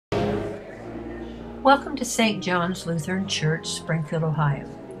Welcome to St. John's Lutheran Church, Springfield, Ohio.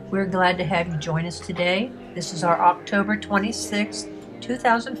 We're glad to have you join us today. This is our October 26,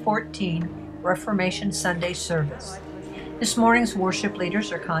 2014 Reformation Sunday service. This morning's worship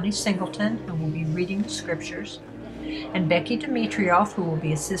leaders are Connie Singleton, who will be reading the scriptures, and Becky Dimitrioff, who will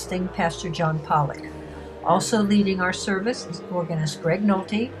be assisting Pastor John Pollock. Also leading our service is organist Greg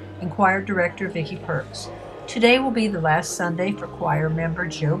Nolte and choir director Vicki Perks. Today will be the last Sunday for choir member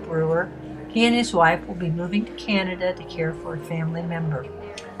Joe Brewer. He and his wife will be moving to Canada to care for a family member.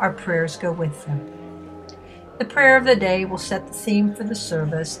 Our prayers go with them. The prayer of the day will set the theme for the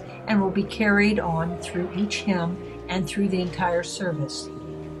service and will be carried on through each hymn and through the entire service.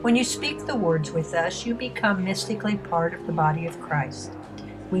 When you speak the words with us, you become mystically part of the body of Christ.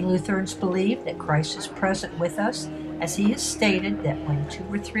 We Lutherans believe that Christ is present with us, as he has stated that when 2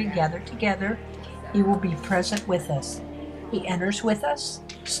 or 3 gather together, he will be present with us. He enters with us,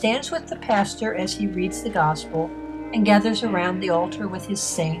 stands with the pastor as he reads the gospel, and gathers around the altar with his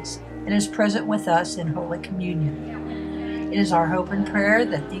saints, and is present with us in Holy Communion. It is our hope and prayer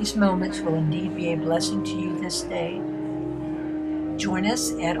that these moments will indeed be a blessing to you this day. Join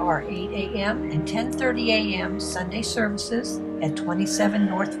us at our 8 a.m. and 10:30 a.m. Sunday services at 27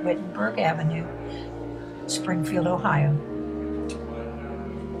 North Wittenberg Avenue, Springfield, Ohio.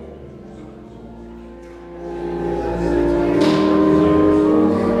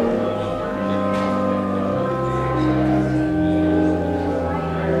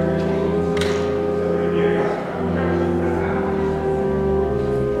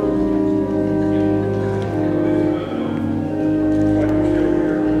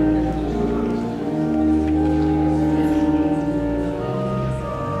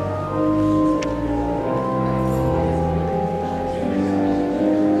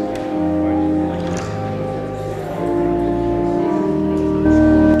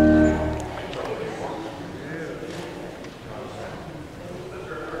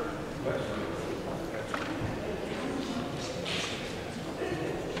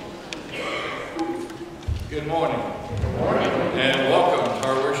 Good morning. Good morning. And welcome to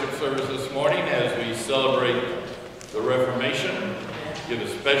our worship service this morning as we celebrate the Reformation. Give a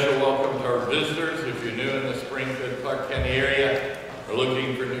special welcome to our visitors. If you're new in the Springfield, Clark County area or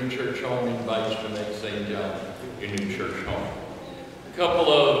looking for a new church home, we invite you to make St. John your new church home. A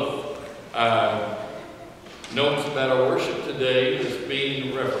couple of notes about our worship today. This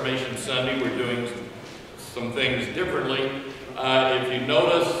being Reformation Sunday, we're doing some things differently. If you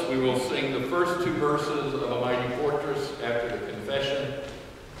notice, we will sing the first 2 verses of A Mighty Fortress after the confession.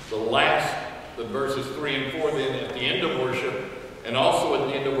 The verses 3 and 4 then at the end of worship. And also at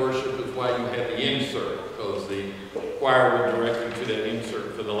the end of worship is why you had the insert, because the choir will direct you to that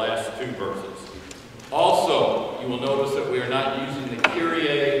insert for the last 2 verses. Also, you will notice that we are not using the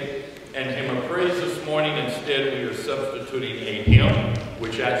Kyrie and hymn of praise this morning. Instead, we are substituting a hymn,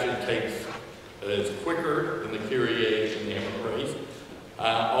 which actually is quicker than the Kyrie and the hymn of praise.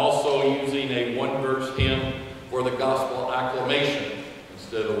 Also using a 1-verse hymn for the gospel acclamation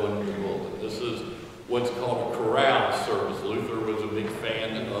instead of 1 bulletin. This is what's called a chorale service. Luther was a big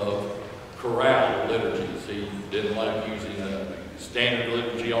fan of chorale liturgies. He didn't like using a standard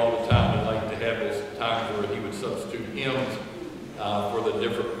liturgy all the time. He liked to have those times where he would substitute hymns for the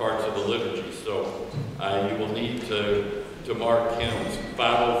different parts of the liturgy. So you will need to mark hymns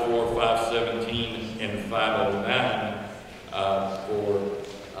 504, 517, and 509 for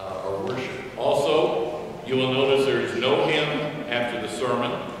our worship. Also, you will notice there is no hymn after the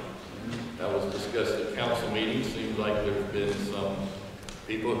sermon. That was discussed at council meetings. Seems like there's been some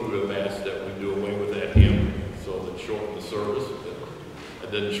people who have asked that we do away with that hymn so that shorten the service.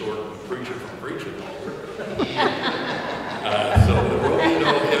 It didn't shorten the preacher from preaching. So there will be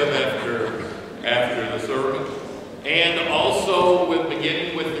no hymn after the sermon. And also,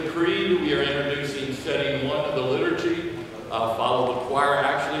 beginning with the creed, we are introducing setting 1 of the liturgy. Follow the choir.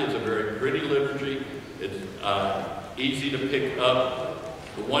 Actually, it's a very pretty liturgy. It's easy to pick up.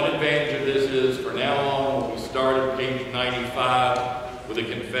 The one advantage of this is, for now on, when we start at page 95 with a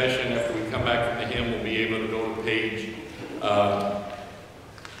confession, after we come back from the hymn, we'll be able to go to page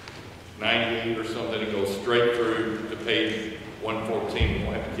 98 or something and go straight through to page 114. We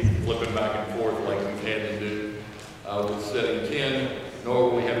won't have to keep flipping back and forth like we've had to do with setting 10, nor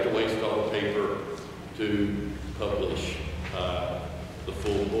will we have to waste all the paper to publish the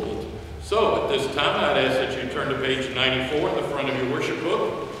full bulletin. So at this time, I'd ask that you turn to page 94 in the front of your worship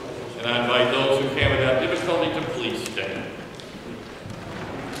book, and I invite those who can without difficulty to please stand.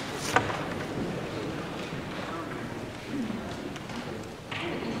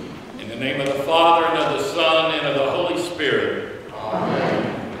 In the name of the Father, and of the Son, and of the Holy Spirit.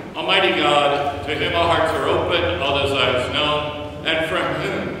 Amen. Almighty God, to whom our hearts are open, all desires known, and from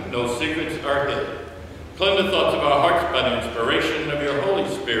whom no secrets are hidden, cleanse the thoughts of our hearts by the inspiration of your Holy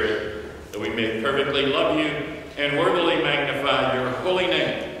Spirit, that we may perfectly love you and worthily magnify your holy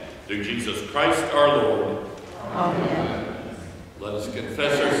name, through Jesus Christ our Lord. Amen. Let us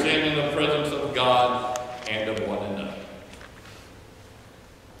confess our sin in the presence of God and of one another.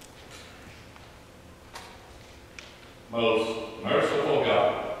 Most merciful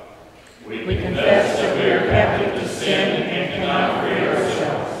God, we confess that we are captive to sin and cannot free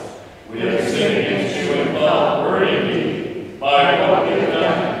ourselves. We have sinned against you in thought, word, and deed, by what we have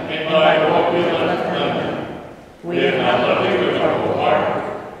done and by what we have left undone. We have not loved you with our whole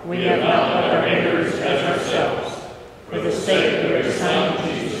heart. We have not loved our neighbors as ourselves. For the sake of your Son,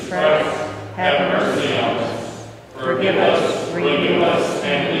 Jesus Christ, have mercy on us. Forgive us, renew us,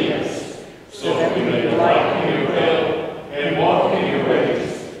 and lead us, so that we may delight in your will and walk in your ways,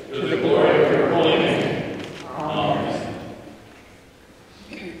 to the glory of your holy name. Amen.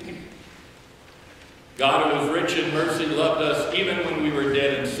 God, who is rich in mercy, loved us even when we were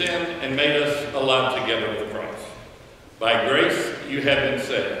dead in sin and made us alive together with Christ. By grace you have been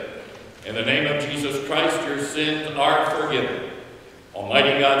saved. In the name of Jesus Christ, your sins are forgiven.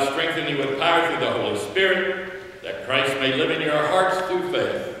 Almighty God, strengthen you with power through the Holy Spirit, that Christ may live in your hearts through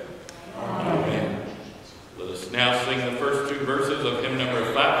faith. Amen. Let us now sing the first two verses of hymn number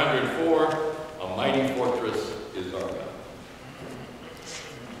 504, A Mighty Fortress is Our God.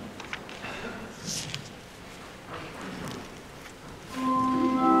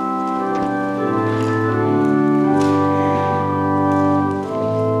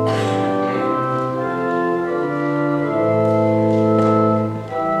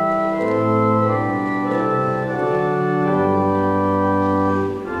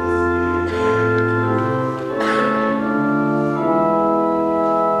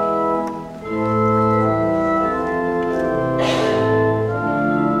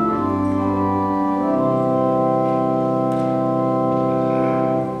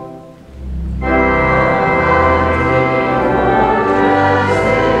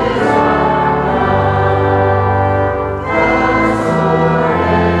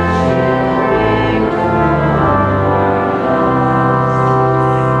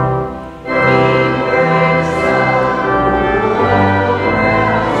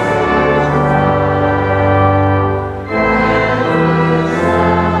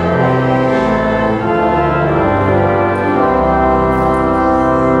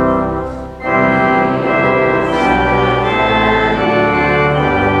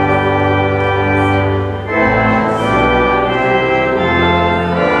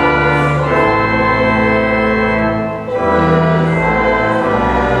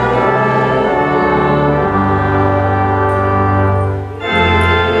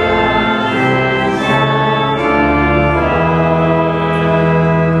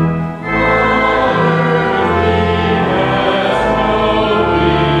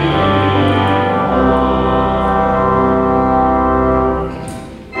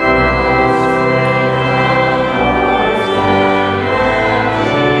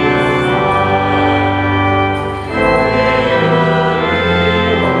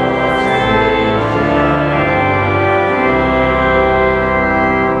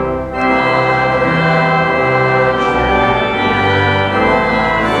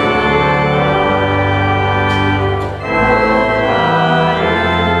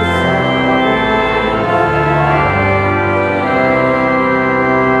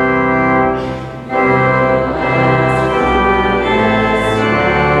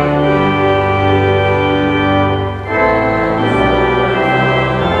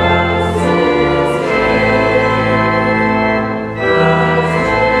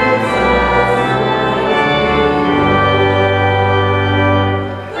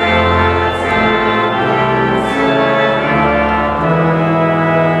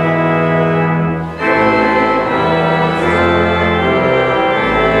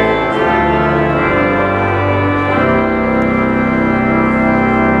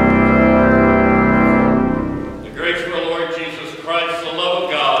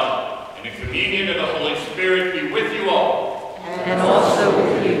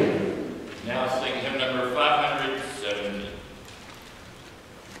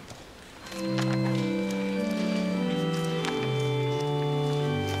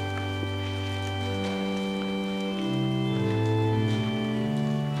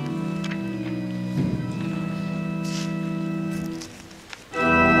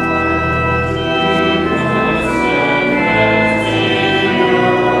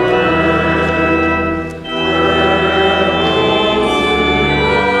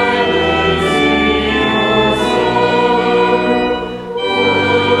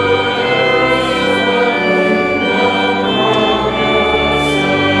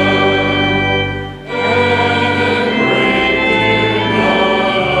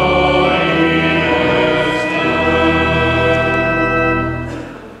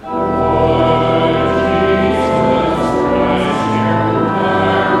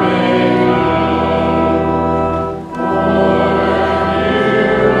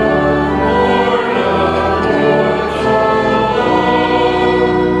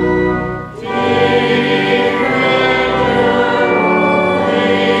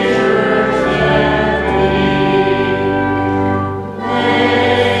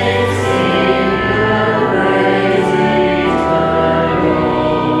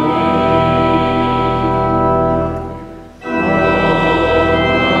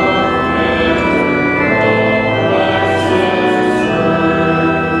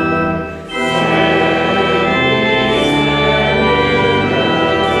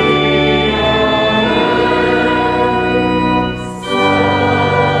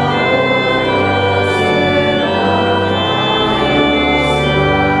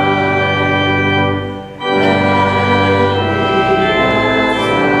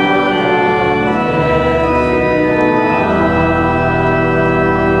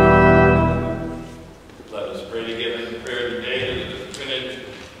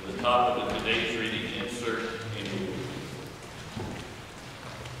 top of the today's reading insert in the book.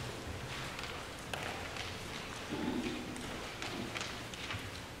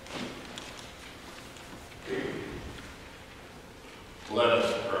 Let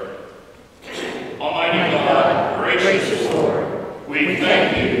us pray. Almighty God, gracious Lord, we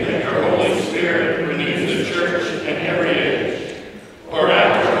thank you that your Holy Spirit renews the church in every age. Pour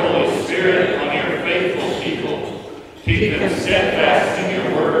out your Holy Spirit on your faithful people. Keep them steadfast in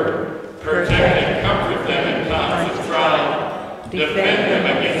your word. Protect and comfort them in times of trial. Defend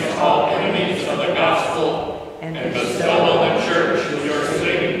them against all enemies of the gospel. And bestow on the church your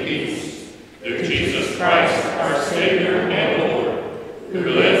saving peace. Through Jesus Christ, our Savior and Lord, who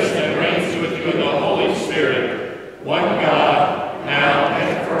lives and reigns with you in the Holy Spirit, one God, now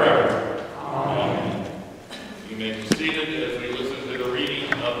and forever. Amen. You may be seated as we listen to the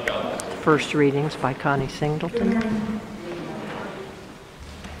reading of God's Word. First readings by Connie Singleton.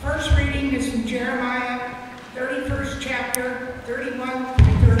 First reading is from Jeremiah, 31st chapter, 31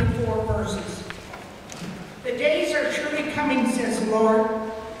 through 34 verses. The days are surely coming, says the Lord,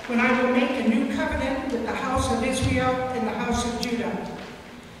 when I will make a new covenant with the house of Israel and the house of Judah.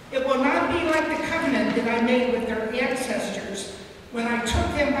 It will not be like the covenant that I made with their ancestors when I took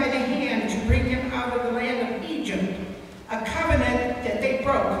them by the hand to bring them out of the land of Egypt, a covenant that they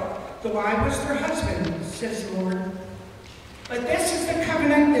broke, though I was their husband, says the Lord. But this is the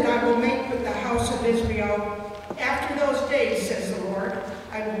covenant that I will make with the house of Israel. After those days, says the Lord,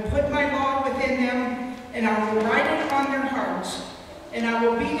 I will put my law within them, and I will write it on their hearts, and I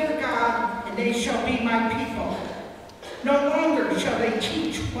will be their God, and they shall be my people. No longer shall they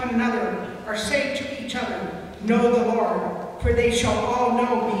teach one another, or say to each other, know the Lord, for they shall all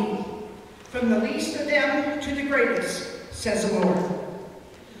know me, from the least of them to the greatest, says the Lord.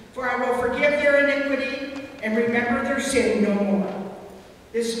 For I will forgive their iniquity, and remember their sin no more.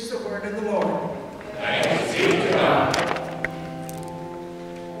 This is the word of the Lord. Thanks be to God.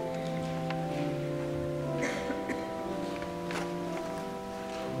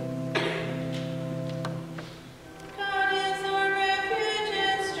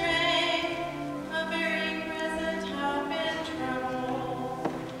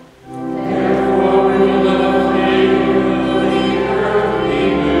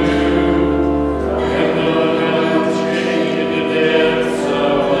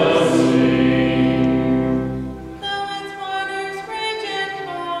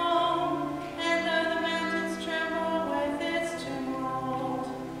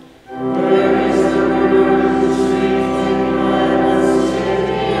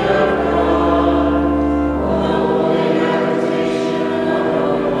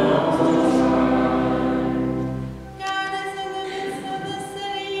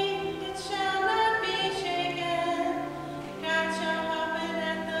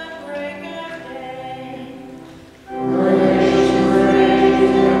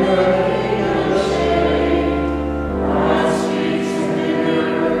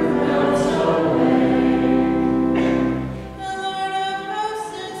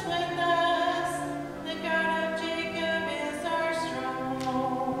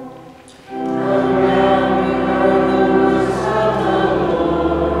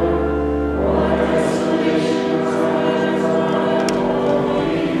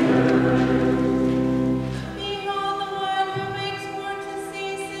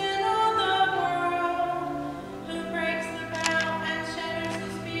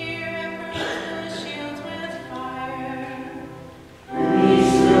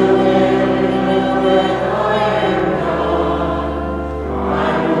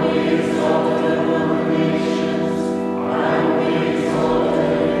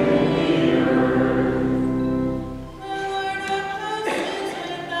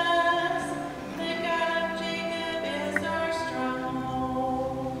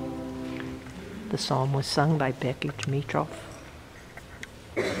 The psalm was sung by Becky Dmitrov.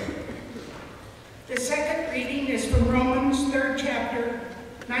 The second reading is from Romans 3rd chapter,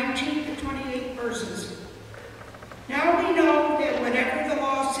 19 to 28 verses. Now we know that whatever the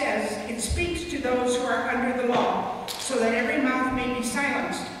law says, it speaks to those who are under the law, so that every mouth may be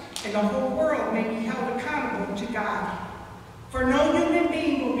silenced, and the whole world may be held accountable to God. For no human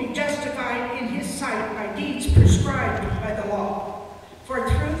being will be justified in his sight by deeds prescribed by the law. For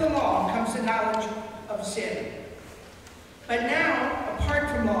through the law comes the knowledge of sin. But now, apart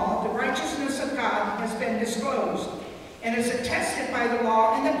from law, the righteousness of God has been disclosed, and is attested by the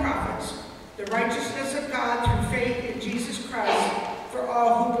law and the prophets, the righteousness of God through faith in Jesus Christ for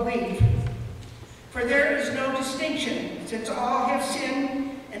all who believe. For there is no distinction, since all have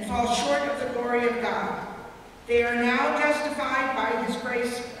sinned and fall short of the glory of God. They are now justified by his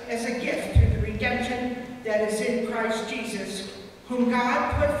grace as a gift through the redemption that is in Christ Jesus, whom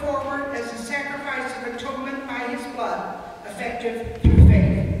God put forward as a sacrifice of atonement by his blood, effective through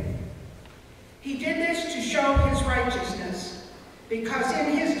faith. He did this to show his righteousness, because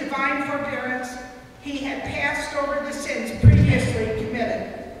in his divine forbearance he had passed over the sins previously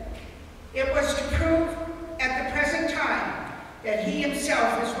committed. It was to prove at the present time that he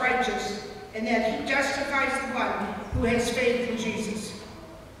himself is righteous and that he justifies the one who has faith in Jesus.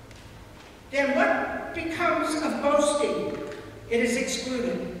 Then what becomes of boasting? It is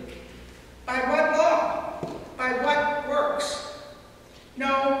excluded. By what law? By what works?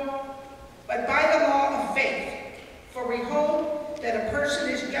 No, but by the law of faith. For we hold that a person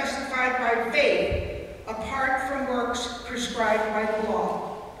is justified by faith apart from works prescribed by the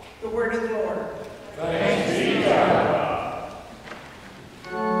law. The word of the Lord. Thanks be to God.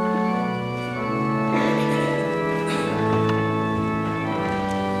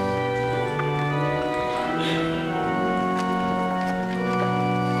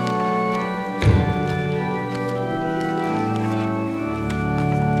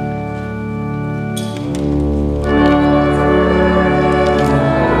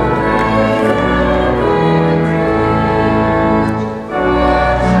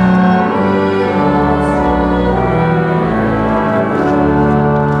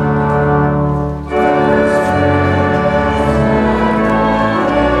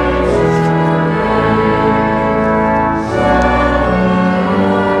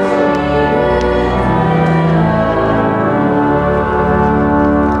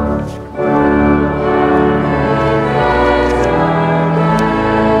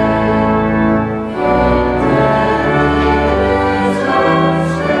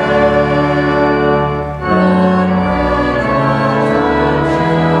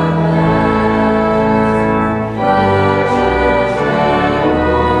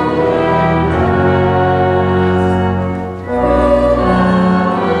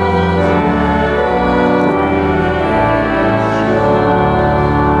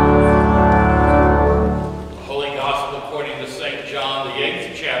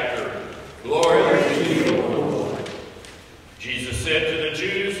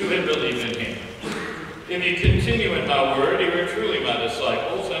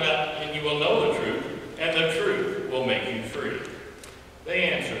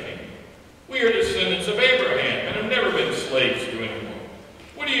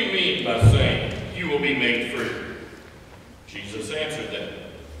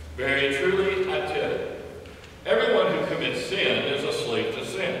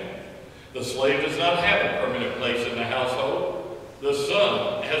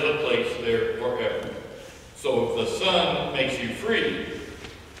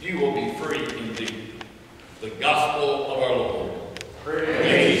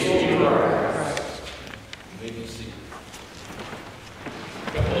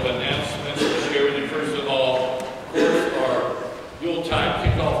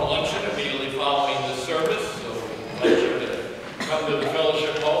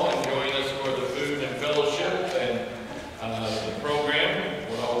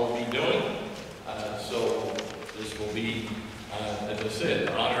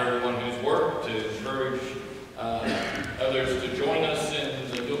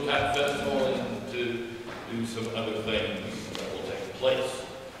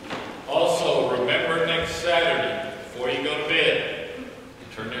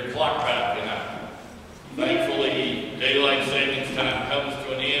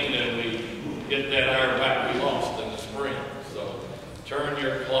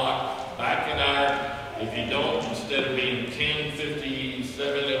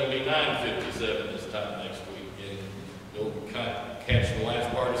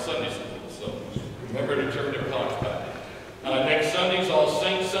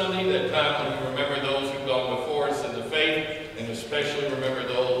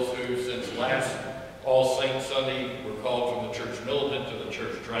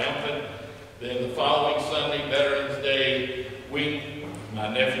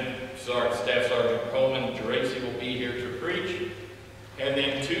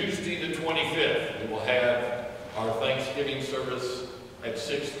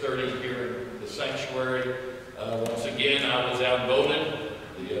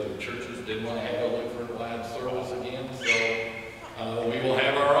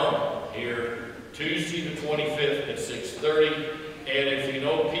 Tuesday the 25th at 6:30. And if you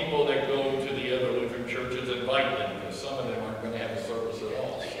know people that go to the other Lutheran churches, invite them, because some of them aren't going to have a service at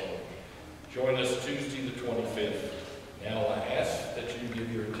all. So join us Tuesday the 25th. Now I ask that you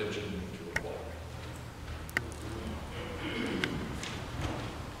give your attention to the choir.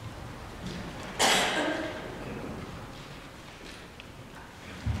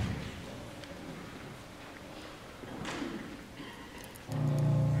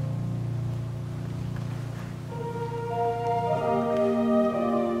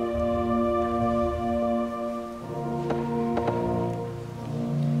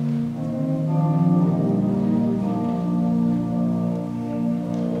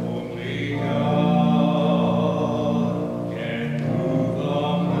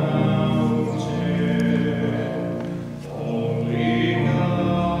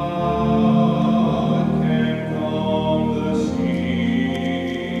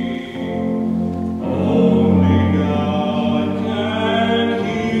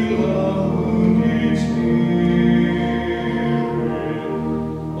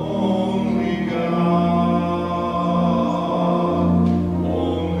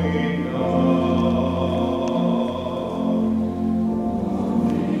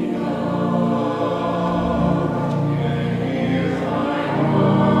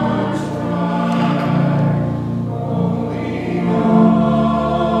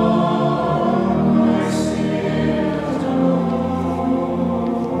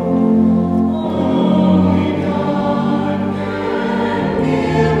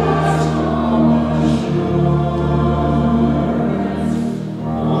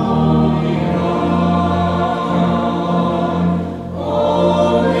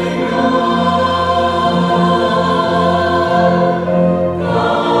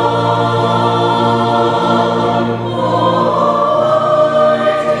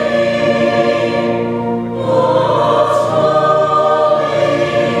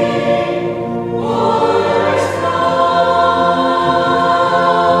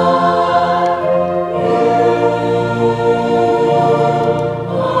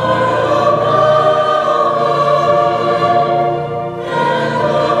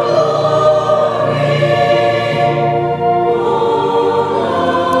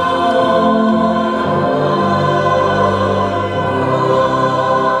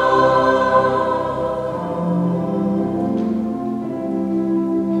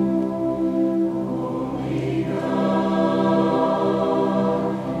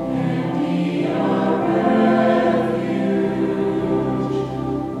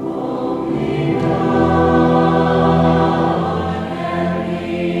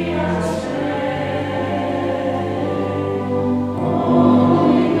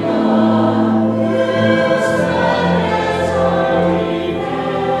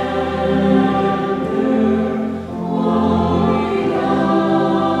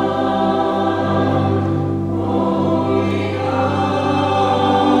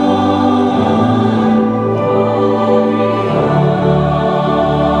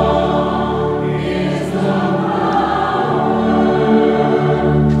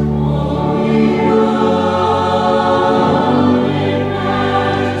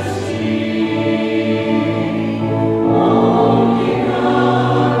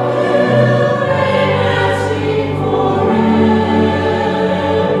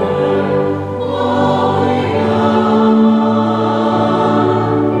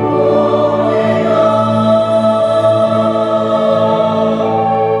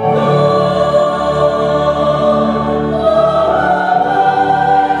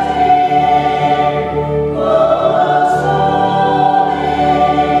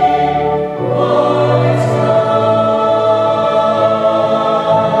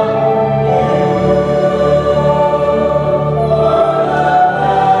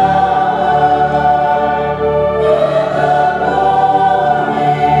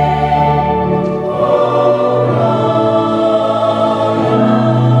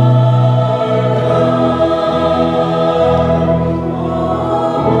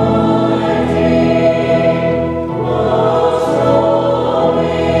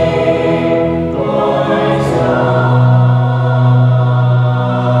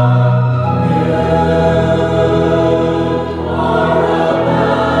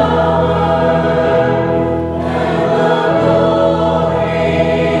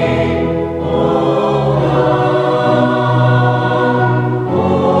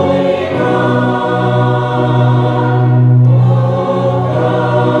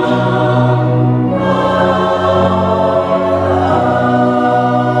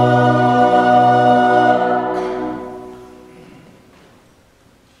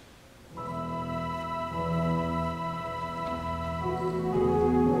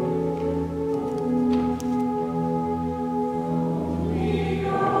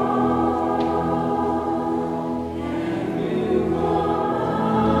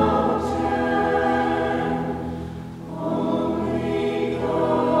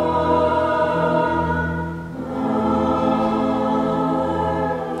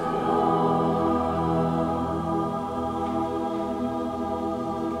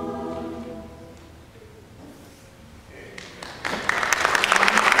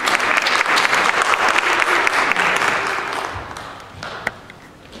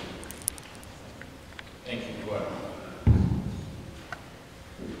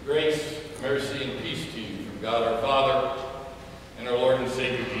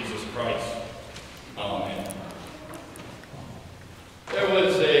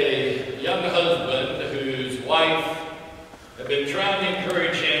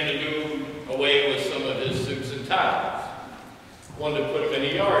 to put them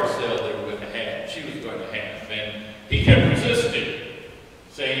in a yard sale they were going to have. She was going to have. And he kept resisting,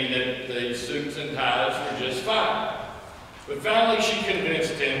 saying that the suits and ties were just fine. But finally she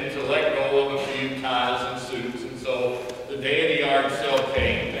convinced him to let go of a few ties and suits. And so the day of the yard sale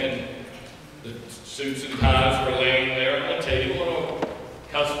came, and the suits and ties were laying there on the table, and a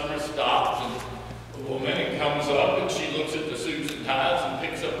customer stops, and the woman comes up, and she looks at the suits and ties and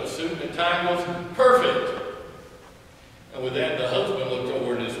picks up a suit and tie and goes, "Perfect." And with that, the husband looked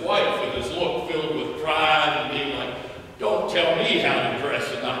over at his wife with his look filled with pride and being like, "Don't tell me how to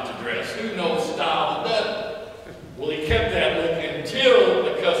dress and not to dress. Who knows style and doesn't?" Well, he kept that look until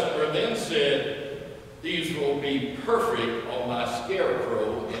the customer then said, "These will be perfect on my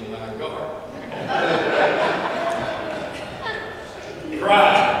scarecrow in my garden."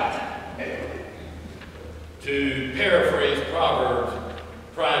 Pride. To paraphrase Proverbs,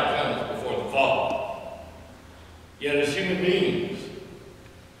 pride comes before the fall. Yet as human beings,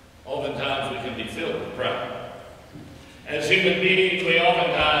 oftentimes we can be filled with pride. As human beings, we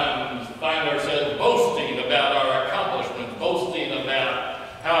oftentimes find ourselves boasting about our accomplishments, boasting about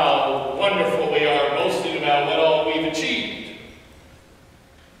how wonderful we are, boasting about what all we've achieved.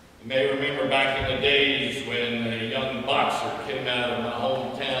 You may remember back in the days when a young boxer came out of my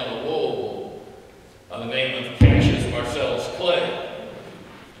hometown of Louisville by the name of Cassius Marcellus Clay,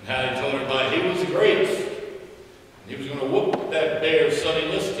 and how he told everybody he was the greatest. He was going to whoop that bear Sonny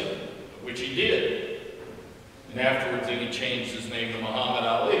Liston, which he did. And afterwards, then he changed his name to Muhammad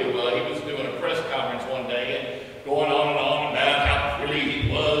Ali. Well, he was doing a press conference one day and going on about how pretty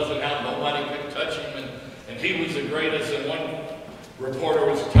he was and how nobody could touch him, and he was the greatest. And one reporter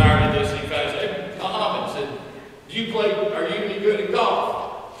was tired of this. He said, "Hey, Muhammad," said, "are you any good at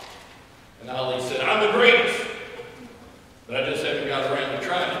golf?" And Ali said, "I'm the greatest, but I just haven't got around to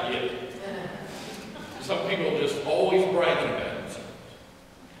trying it yet." Some people just always bragging about themselves.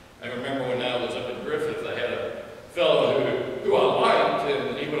 I remember when I was up at Griffith, I had a fellow who I liked,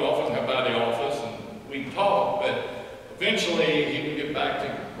 and he would often come by the office and we'd talk, but eventually he would get back to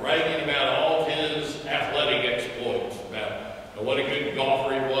bragging about all of his athletic exploits, about what a good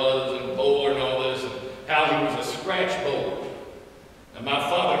golfer he was and bowler and all this, and how he was a scratch bowler. Now, my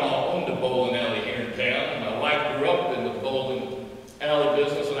father-in-law owned a bowling alley here in town, and my wife grew up in the bowling alley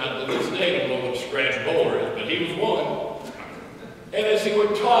business, and I to this day don't know what a scratch bowler is, but he was one. And as he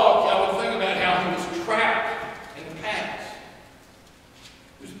would talk, I would think about how he was track and pass.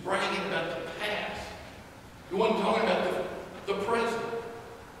 He was bragging about the past. He wasn't talking about the present.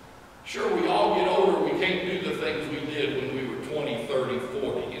 Sure, we all get older, we can't do the things we did when we were 20, 30,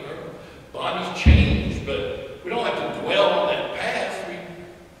 40. You know, bodies change, but we don't have to dwell on that past. We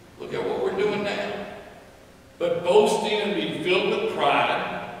look at what we're doing now. But boasting and being filled with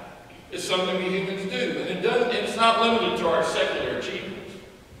pride is something we humans do. And it's not limited to our secular achievements.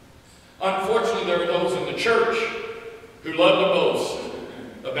 Unfortunately, there are those in the church who love to boast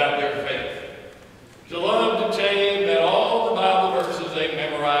about their faith. Who love to tell you about all the Bible verses they've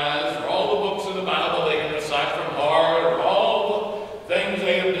memorized, or all the books in the Bible they can recite from heart, or all the things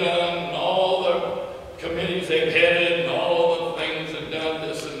they have done, and all the committees they've headed, and all the things they've done,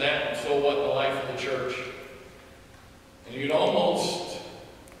 this and that, and so what in the life of the church. And you'd almost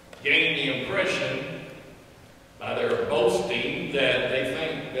gain the impression by their boasting that they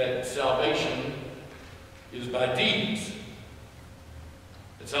think that salvation is by deeds,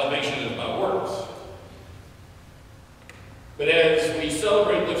 that salvation is by works. But as we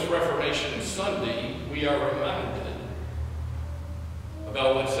celebrate this Reformation Sunday, we are reminded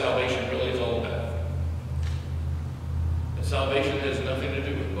about what salvation really is all about. That salvation has nothing to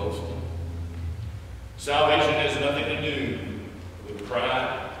do with boasting. Salvation has nothing to do with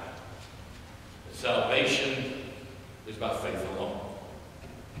pride. Salvation is by faith alone.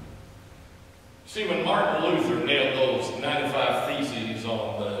 See, when Martin Luther nailed those 95 Theses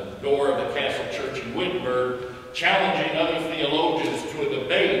on the door of the Castle Church in Wittenberg, challenging other theologians to a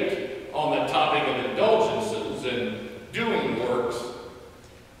debate on the topic of indulgences and doing works,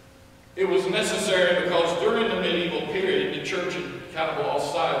 it was necessary because during the medieval period, the church had kind of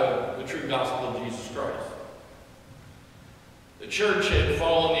lost sight of the true gospel of Jesus Christ. The church had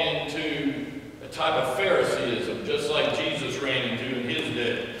fallen into a type of Phariseeism, just like Jesus ran into in his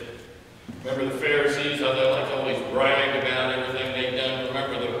day. Remember the Pharisees, how they like to always brag about everything they'd done.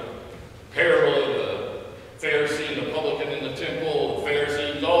 Remember the parable of the Pharisee and the publican in the temple. The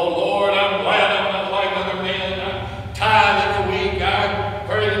Pharisees, "Oh Lord, I'm glad I'm not like other men. I tithe every week. I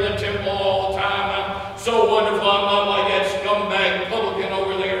pray in the temple all the time. I'm so wonderful. I'm not like that scumbag publican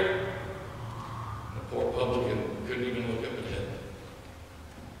over there." And the poor publican couldn't even look up at heaven.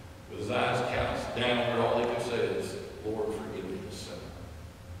 With his eyes cast downward, all he could say is, "Lord, forgive me the sinner."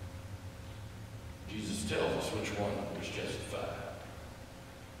 which one was justified.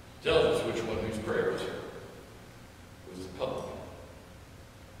 Tells us which one whose prayer was heard. It was the publican.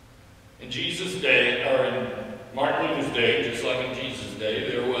 In Jesus' day, or in Martin Luther's day, just like in Jesus' day,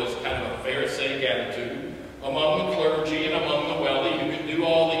 there was kind of a Pharisaic attitude among the clergy and among the wealthy who could do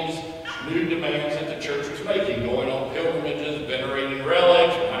all these new demands that the church was making, going on pilgrimages, venerating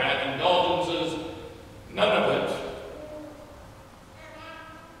relics, buying indulgences. None of it,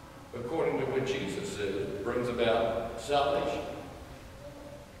 according to what Jesus said, brings about salvation.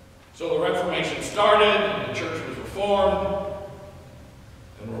 So the Reformation started, and the church was reformed,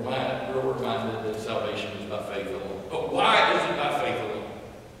 and we're reminded that salvation is by faith alone. But why is it by faith alone?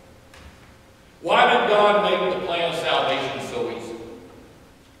 Why did God make the plan of salvation so easy?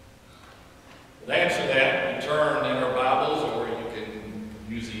 To answer that, you turn in our Bibles, or you can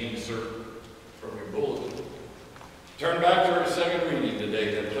use the insert from your bulletin. Turn back to our second reading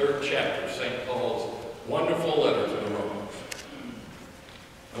today, the 3rd chapter of St. Paul's wonderful letter to the Romans.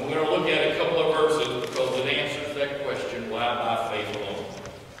 And we're going to look at a couple of verses because it answers that question, why by faith alone.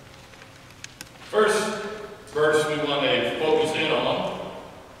 First verse we want to focus in on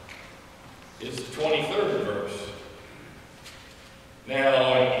is the 23rd verse.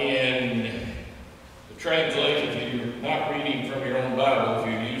 Now, in the translation, if you're not reading from your own Bible, if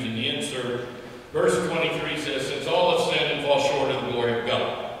you're using the insert, verse 23 says, "Since all have sinned and fall short of the glory of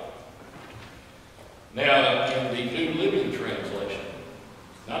God." Now, in the New Living Translation,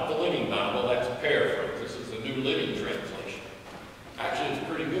 not the Living Bible, that's a paraphrase. This is the New Living Translation. Actually, it's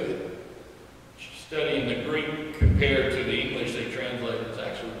pretty good. Studying the Greek compared to the English they translated is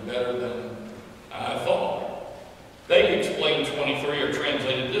actually better than I thought. They explain 23 or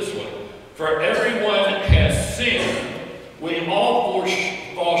translated this way. "For everyone has sinned, we all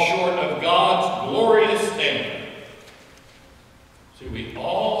fall short of God's glorious standard." See, we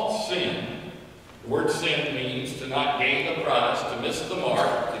all sin. The word sin means to not gain the prize, to miss the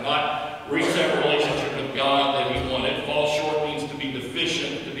mark, to not reach that relationship with God that He wanted. Fall short means to be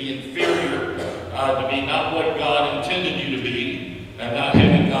deficient, to be inferior, to be not what God intended you to be, and not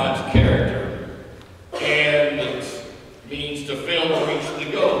having God's character. And it means to fail to reach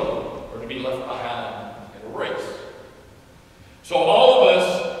the goal, or to be left behind in a race. So all of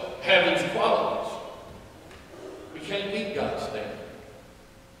us have these qualities. We can't meet God's standard.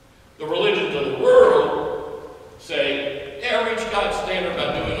 The religions of the world say, yeah, reach God's standard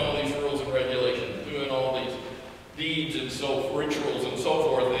by doing all these rules and regulations, doing all these deeds and rituals and so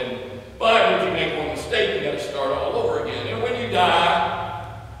forth. But if you make one mistake, you got to start all over again. And when you die,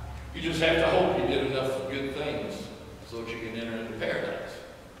 you just have to hope you did enough good things so that you can enter into paradise.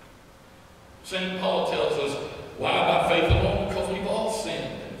 St. Paul tells us, why by faith alone? Because we've all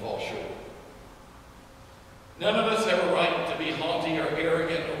sinned and fall short. None of us have a right to be haughty or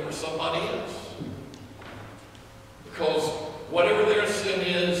arrogant over somebody else. Because whatever their sin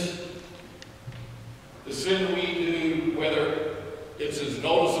is, the sin we do, whether it's as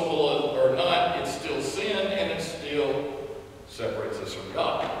noticeable or not, it's still sin, and it still separates us from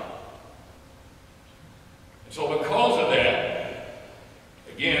God. And so because of that,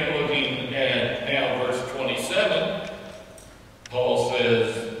 again, looking at now verse 27, Paul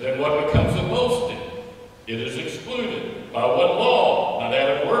says, "Then what becomes of boasting? It is excluded. By what law? Not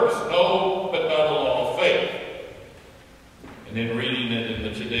that of works, no, but by the law of faith." And then reading it in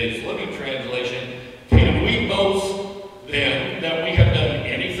the today's Living Translation, "Can we boast then that we have done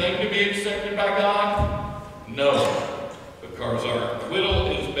anything to be accepted by God? No, because our acquittal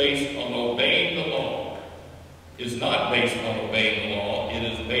is based on obeying the law. Is not based on obeying the law, it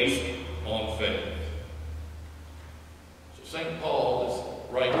is based on faith." So St. Paul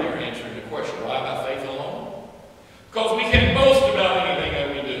is right there answering the question, why by faith alone? Because we can't boast about anything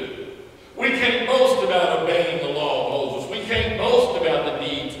that we do. We can't boast about obeying the law of Moses. We can't boast about the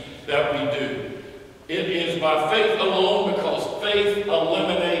deeds that we do. It is by faith alone, because faith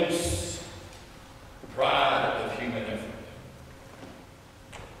eliminates pride of human effort.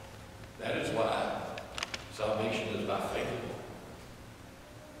 That is why salvation is by faith alone,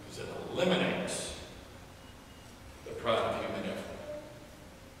 because it eliminates the pride of human effort.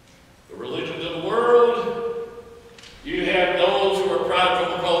 The religions of the world, you have those who are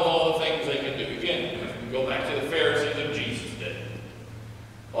prideful because of all the things they can do. Again, we go back to the Pharisees of Jesus' day.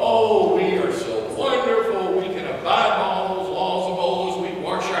 Oh, we are so wonderful. We can abide by all those laws of Moses. We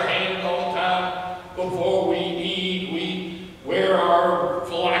wash our hands all the time before we eat. We wear our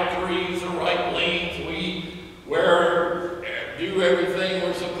phylacteries the right length. We do everything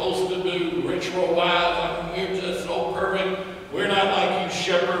we're supposed to do ritual-wise. We're just so perfect. We're not like you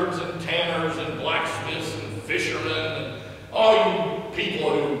shepherds and tanners and blacksmiths and fishermen and all you people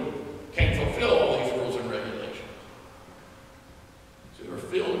who can't fulfill all these rules and regulations.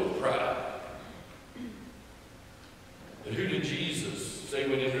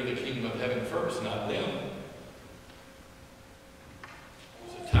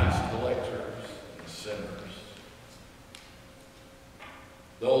 sinners.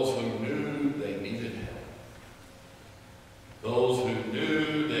 Those who knew they needed help. Those who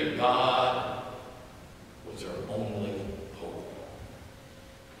knew that God was their only hope.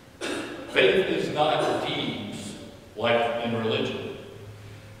 Faith is not deeds like in religion.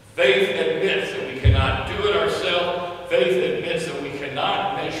 Faith admits that we cannot do it ourselves. Faith admits that we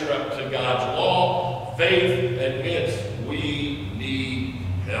cannot measure up to God's law. Faith admits we need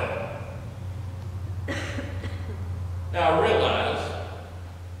help. Now I realize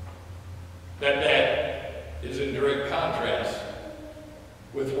that that is in direct contrast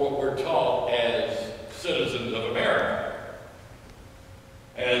with what we're taught as citizens of America.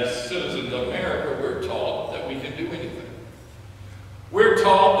 As citizens of America, we're taught that we can do anything. We're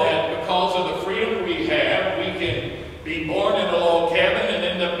taught that because of the freedom we have, we can be born in a log cabin and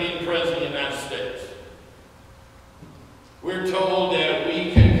end up being president of the United States. We're told that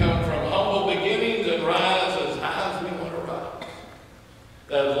we can come from humble beginnings and rise as high as we want to rise.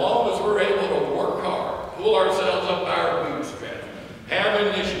 That as long as we're able to work hard, pull ourselves up by our bootstraps, have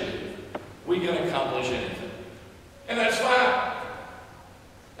initiative, we can accomplish anything. And that's fine.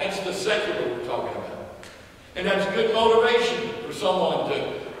 That's the secular we're talking about. And that's good motivation for someone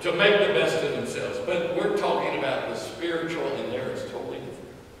to make the best of themselves. But we're talking about the spiritual, and there it's totally different.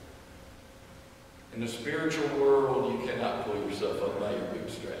 In the spiritual world, you cannot pull yourself up by your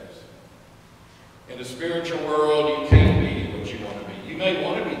bootstraps. In the spiritual world, you can't be what you want to be. You may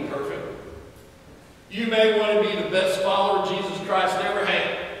want to be perfect. You may want to be the best follower Jesus Christ ever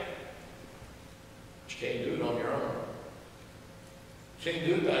had. But you can't do it on your own. You can't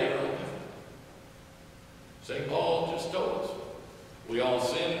do it by your own effort. St. Paul just told us, we all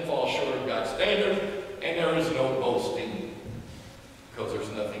sin and fall short of God's standard, and there is no boasting, because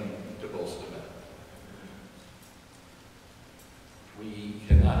there's nothing to boast about. We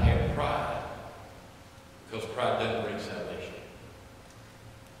cannot have pride, because pride doesn't bring salvation.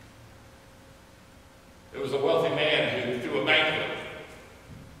 There was a wealthy man who threw a banquet.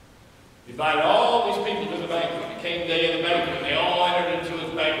 He invited all these people to the banquet. It came the day of the banquet, and they all entered into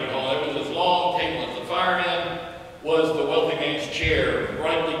his banquet hall. There was this long table. At the far end was the wealthy man's chair,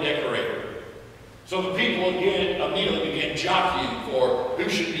 brightly decorated. So the people immediately began jockeying for who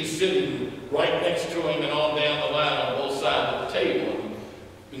should be sitting right next to him and on down the line on both sides of the table.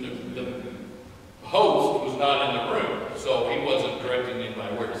 And the host was not in the room, so he wasn't directing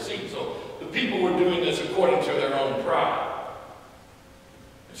anybody where to sit. So the people were doing this according to their own pride.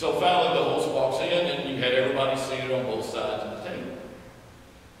 And so finally the host walks in, and you had everybody seated on both sides of the table.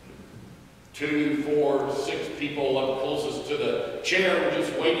 2, 4, 6 people up closest to the chair were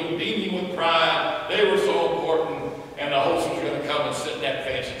just waiting, beaming with pride. They were so important, and the host was going to come and sit in that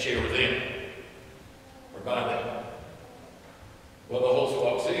fancy chair with them, or by them. Well, the host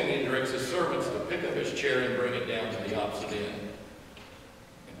walks in, and he directs his servants to pick up his chair and bring it down to the opposite end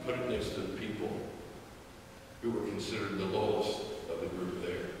and put it next to the people who were considered the lowest of the group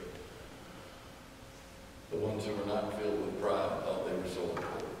there. The ones who were not filled with pride thought they were so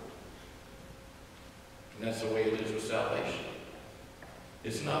important. And that's the way it is with salvation.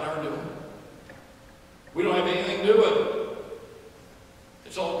 It's not our doing. We don't have anything to do with it.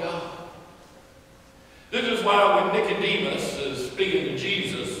 It's all God. This is why when Nicodemus is speaking to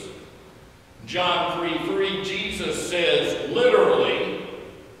Jesus, John 3:3, Jesus says literally,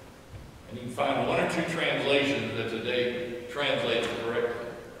 and you can find 1 or 2 translations that today translate it correctly.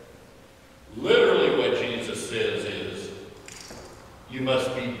 Literally what Jesus says is, you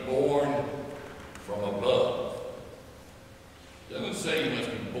must be born from above. It doesn't say you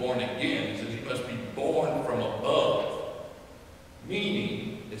must be born again. It says you must be born from above.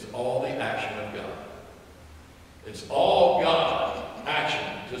 Meaning, it's all the action of God. It's all God's action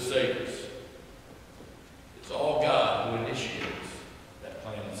to save us. It's all God who initiates that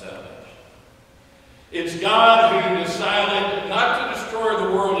plan of salvation. It's God who decided not to destroy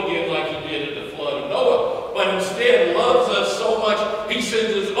the world again like he did at the flood of Noah, but instead loves us so much, he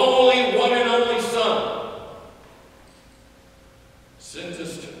sends his only, one and only Son. Sends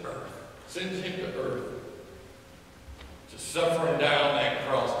us to earth. Sends him to earth to suffer and die on that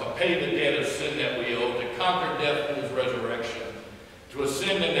cross, to pay the debt of sin that we owe, to conquer death in his resurrection, to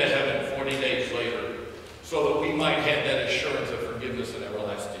ascend into heaven 40 days later, so that we might have that assurance of forgiveness and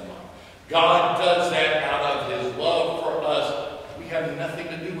everlasting life. God does that out of his love for us. We have nothing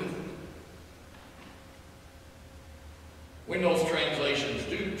to do with it. When those translations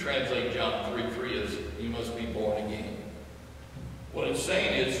do translate John 3:3 as you must be born again, what it's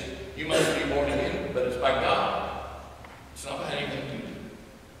saying is you must be born again, but it's by God. It's not by anything you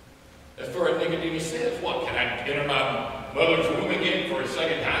do. As far as Nicodemus says, what, can I enter my mother's womb again for a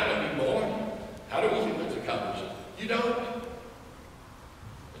second time and be born? How do we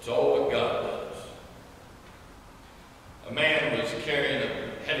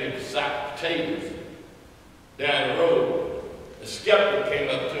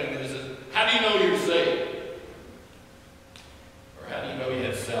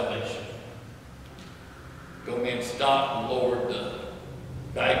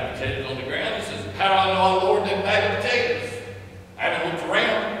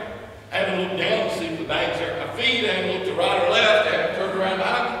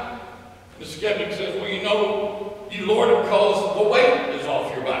skeptic says, well, you know, you lowered it because the weight is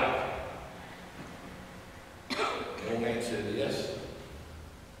off your back. The old man said, yes.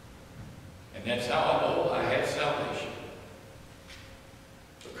 And that's how I know I had salvation.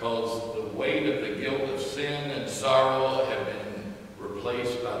 Because the weight of the guilt of sin and sorrow have been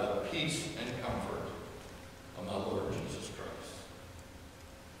replaced by the peace and comfort of my Lord Jesus Christ.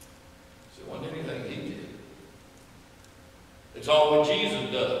 So it wasn't anything he did. It's all what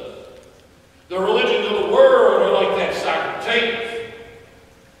Jesus does. The religions of the world are like that sack of potatoes.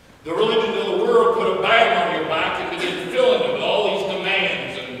 The religions of the world put a bag on your back and begin filling it with all these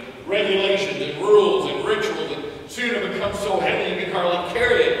demands and regulations and rules and rituals, and soon it becomes so heavy you can hardly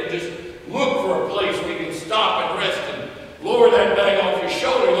carry it. You just look for a place where you can stop and rest and lower that bag off your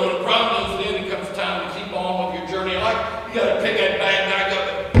shoulder. When the problem is then it comes time to keep on with your journey of life, you got to pick that bag back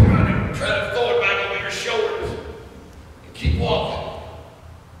up and try to throw it back over your shoulders and keep walking.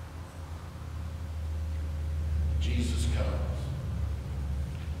 Jesus comes.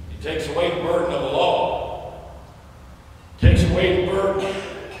 He takes away the burden of the law. Takes away the burden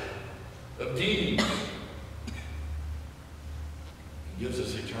of deeds. He gives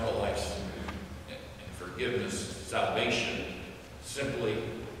us eternal life and forgiveness, salvation, simply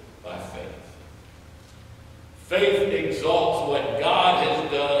by faith. Faith exalts what God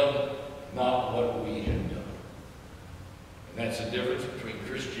has done, not what we have done. And that's the difference between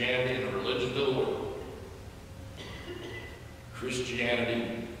Christianity and the religions of the world.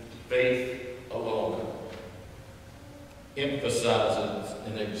 Christianity, faith alone, emphasizes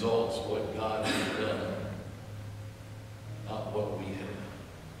and exalts what God has done, not what we have done.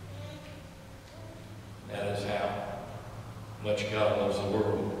 That is how much God loves the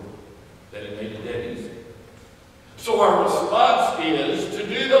world, that He made it that easy. So our response is to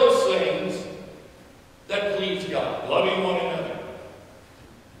do those things that please God, loving one another,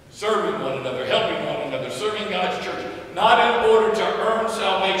 serving one another, helping one another, serving God's church, not in order to earn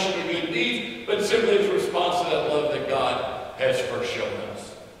salvation or good deeds, but simply as a response to that love that God has first shown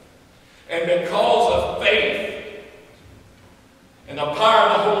us. And because of faith and the power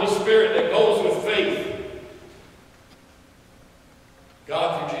of the Holy Spirit that goes with faith,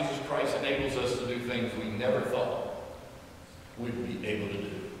 God, through Jesus Christ, enables us to do things we never thought we'd be able to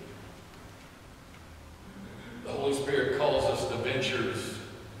do. The Holy Spirit calls us to ventures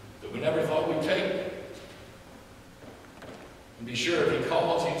that we never thought we'd take. And be sure if He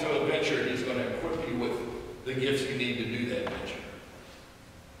calls you to a venture, He's going to equip you with the gifts you need to do that venture.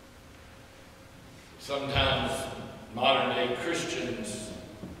 Sometimes modern-day Christians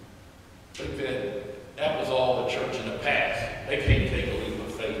think that that was all the church in the past. They can't take a leap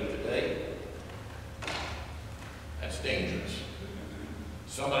of faith today. That's dangerous.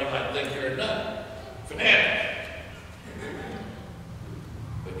 Somebody might think you're a nut, fanatic.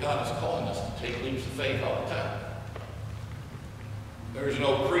 But God is calling us to take leaps of faith all the time. There's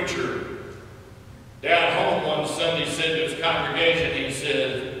no preacher down home one Sunday said to his congregation, he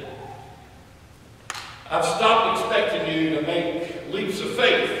said, I've stopped expecting you to make leaps of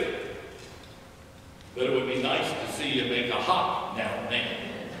faith, but it would be nice to see you make a hop now and then.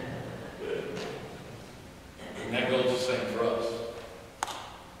 And that goes the same for us.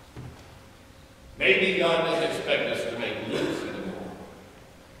 Maybe God doesn't expect us to make leaps anymore,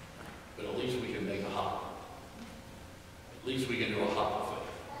 but at least we can make a hop. At least we can do a hop of faith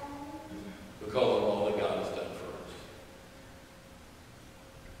because of all that God has done for us.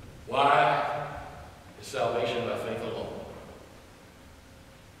 Why is salvation by faith alone?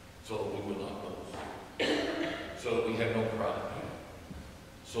 So that we will not boast. So that we have no pride.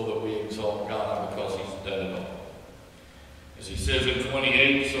 So that we exalt God because He's done it all. As He says in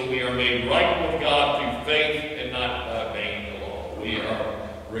 28, so we are made right with God through faith and not by obeying the law. We are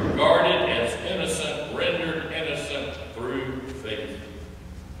regarded as innocent, rendered innocent through faith,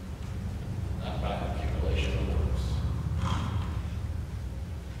 not by accumulation of works.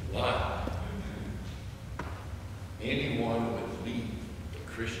 Why? Anyone would leave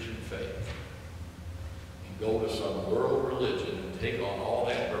the Christian faith and go to some world religion and take on all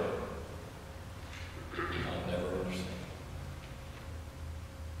that burden. I'll never understand.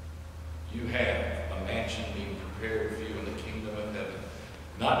 You have a mansion being prepared for you in the kingdom of heaven.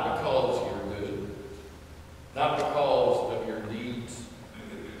 Not because you're good, not because of your deeds.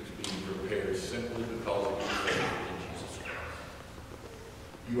 It's being prepared simply because of your faith in Jesus Christ.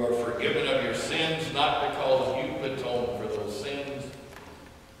 You are forgiven of your sins, not because you atoned for those sins.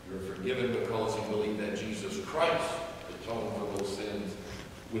 You are forgiven because you believe that Jesus Christ atoned for those sins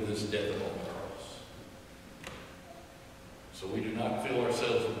with His death upon the cross. So we do not fill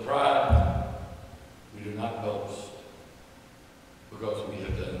ourselves with pride. We do not boast because we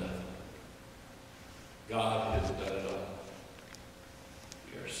have done nothing.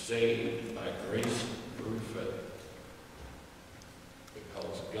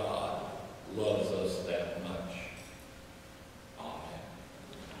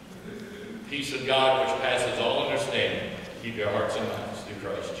 peace of God, which passes all understanding, keep your hearts and minds through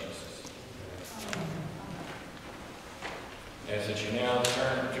Christ Jesus. As that you now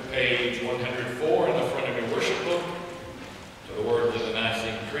turn to page 104 in the front of your worship book, to the words of the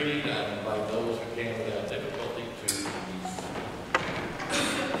Nicene Creed, I invite those who can without difficulty to read.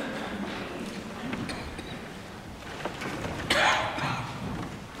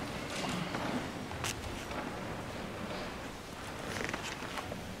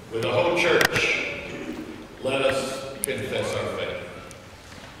 With the whole church, let us confess our faith.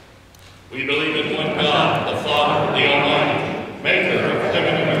 We believe in one God, the Father, the Almighty, maker of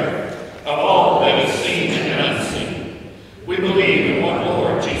heaven and earth, of all that is seen and unseen. We believe in one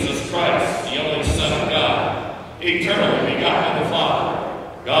Lord, Jesus Christ, the only Son of God, eternally begotten of the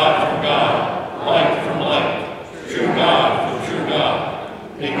Father, God from God, light from light, true God from true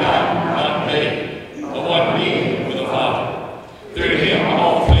God, begotten, not made, the one being with the Father. Through him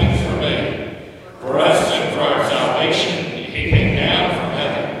all things were made. For us and for our salvation, he came down from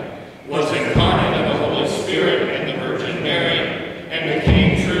heaven, was incarnate of the Holy Spirit and the Virgin Mary, and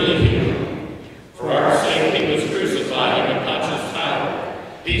became truly human. For our sake he was crucified under Pontius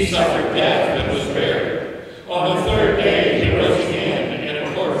Pilate. He suffered death and was buried. On the third day he rose again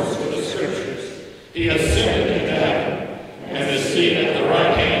in accordance with the Scriptures. He ascended into heaven and is seated at the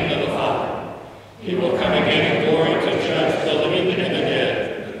right hand of the Father. He will come again in glory to judge the living and the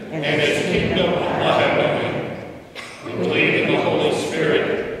dead, and his kingdom will have no end. We believe in the Holy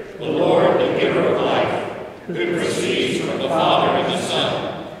Spirit, the Lord, the giver of life, who proceeds from the Father and the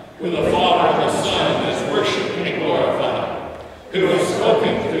Son, who the Father and the Son is worshipped and glorified, who has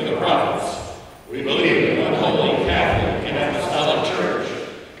spoken through the prophets. We believe in one holy Catholic and apostolic church.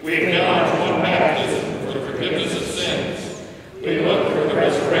 We acknowledge one baptism for the forgiveness of sins. We look for the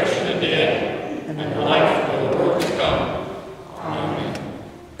resurrection of the dead and the life of the world to come. Amen.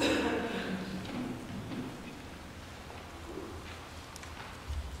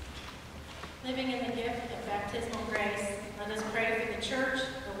 Living in the gift of baptismal grace, let us pray for the church,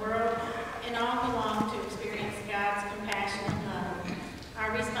 the world, and all who long to experience God's compassion and love.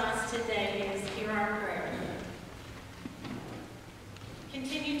 Our response today is, hear our prayer.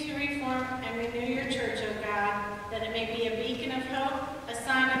 Continue to reform and renew your church, O God, that it may be a beacon of hope, a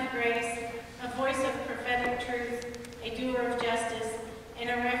sign of grace, a voice of prophetic truth, a doer of justice, and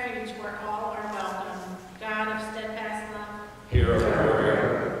a refuge where all are welcome. God of steadfast love, Hear our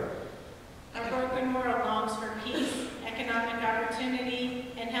prayer. our broken world longs for peace, economic opportunity,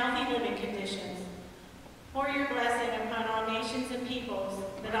 and healthy living conditions. Pour your blessing upon all nations and peoples,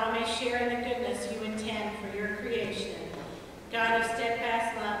 that all may share in the goodness you intend for your creation. God of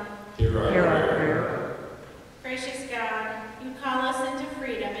steadfast love, Hear our prayer. gracious God, you call us into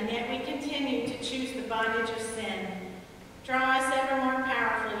freedom, and yet we continue to choose the bondage of sin. Draw us ever more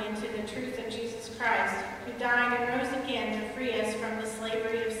powerfully into the truth of Jesus Christ, who died and rose again to free us from the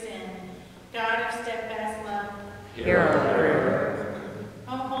slavery of sin. God of steadfast love, Hear our prayer.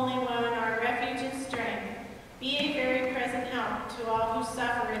 O Holy One, our refuge and strength, be a very present help to all who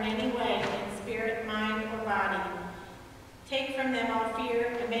suffer in any way in spirit, mind, or body. Take from them all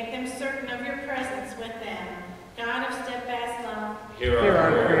fear and make them certain of your presence with them. God of steadfast love, Hear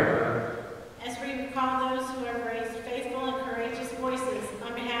our prayer. as we recall those who have raised faithful and courageous voices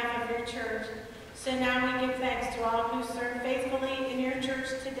on behalf of your church, so now we give thanks to all who serve faithfully in your church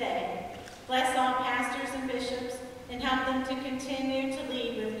today. Bless all pastors and bishops and help them to continue to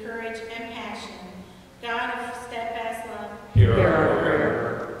lead with courage and passion. God of steadfast love, Hear our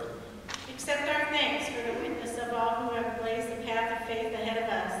prayer. accept our thanks for the witness of all who have blazed the path of faith ahead of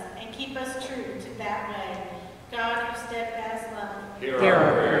us, and keep us true to that way. God of steadfast love, Hear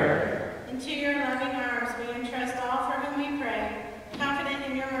our prayer. into your loving arms we entrust all for whom we pray, confident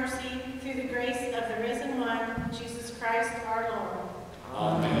in your mercy through the grace of the risen one, Jesus Christ our Lord.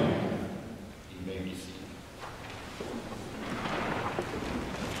 Amen. You may be seated.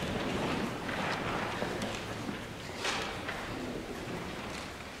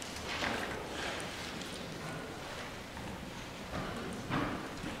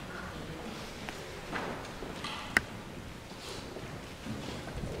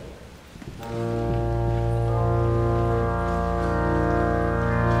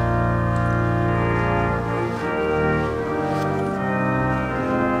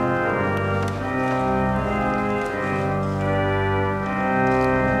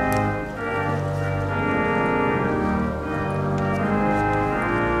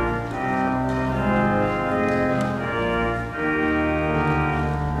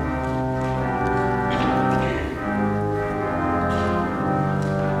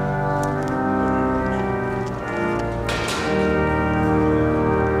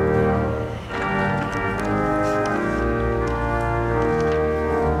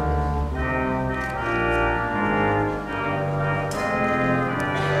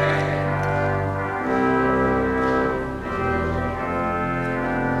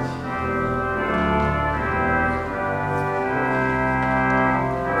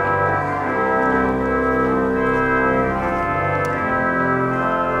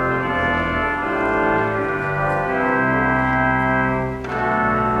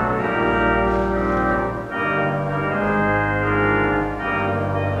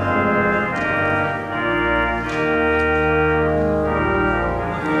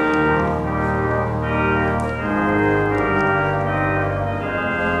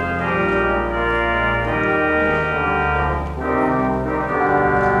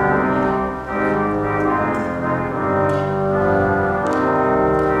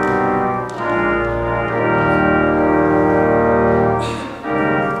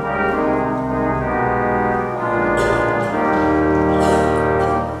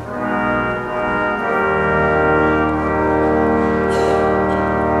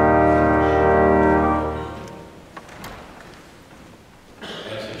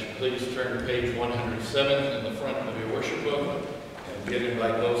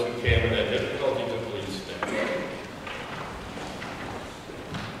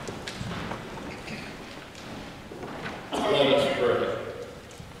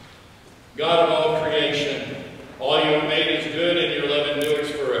 God of all creation, all you have made is good, and your love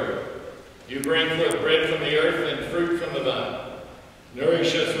endures forever. You bring forth bread from the earth and fruit from the vine.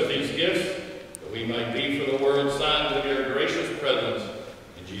 Nourish us with these gifts, that we might be for the world signs of your gracious presence.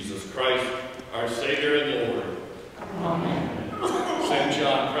 In Jesus Christ, our Savior and Lord. Amen. St.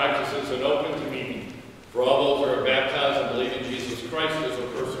 John practices an open communion for all those who are baptized and believe in Jesus Christ as a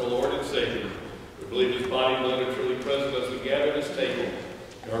personal Lord and Savior. We believe his body and blood are truly present as we gather at his table.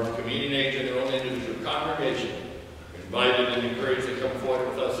 In our communion age and their own individual congregation, invited and encouraged to come forward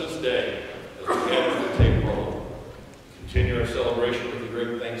with us this day as we gather at the table roll. Continue our celebration with a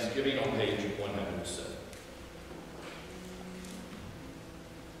great thanksgiving on page 107.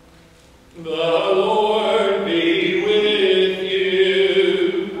 The Lord be with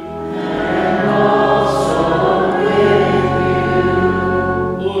you. And also with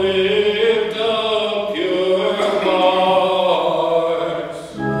you. Lift up your hearts.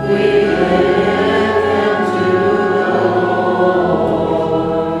 We lift them to the Lord.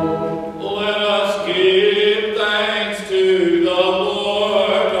 Let us give thanks to the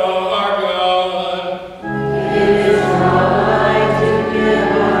Lord our God. It is right to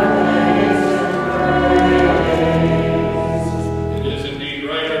give our thanks and praise. It is indeed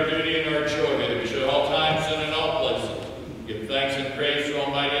right, our duty and our joy, that we should at all times and in all places give thanks and praise to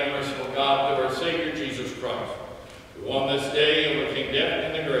Almighty and merciful God, to our Savior Jesus Christ, who on this day overcame death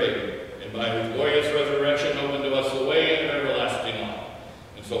and the grave, and by his glorious resurrection opened to us the way and everlasting life.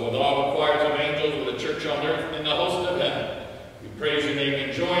 And so with all the choirs of angels, with the church on earth and the host of heaven, we praise your name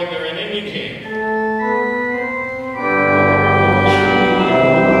and join their unending hymn.